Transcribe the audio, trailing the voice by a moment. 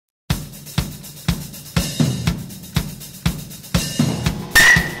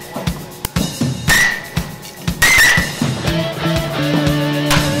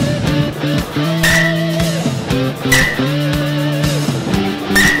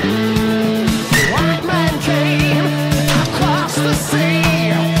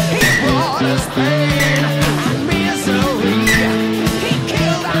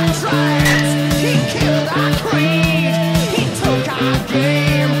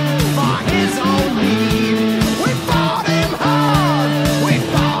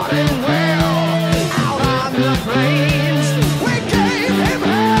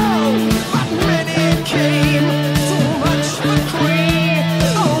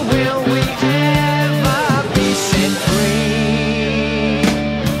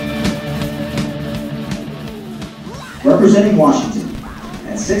Representing Washington,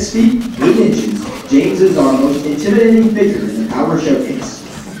 at 6 feet 8 inches, James is our most intimidating figure in the Power Showcase.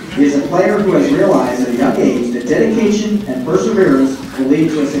 He is a player who has realized at a young age that dedication and perseverance will lead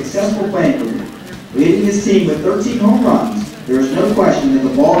to a successful playing career. Leading his team with 13 home runs, there is no question that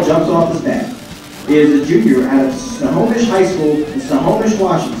the ball jumps off his bat. He is a junior out of Snohomish High School in Snohomish,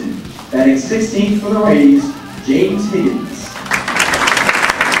 Washington, batting 16th for the Rays, James Higgins.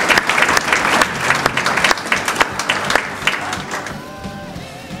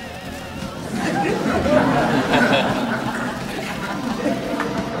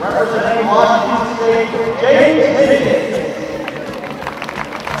 Representing Washington State, James Higgins.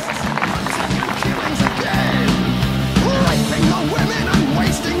 Raping the women and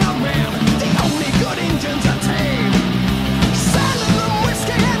wasting the men. The only good Indians are tame. Selling them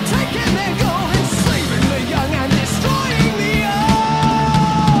whiskey and taking their gold, enslaving the young and destroying the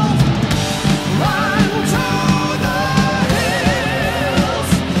old. Run to the hills.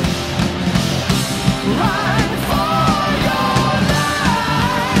 Run for your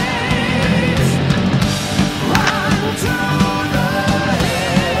lives. Run to the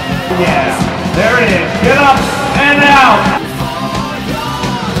hills. Yeah, there it is. Get up and out.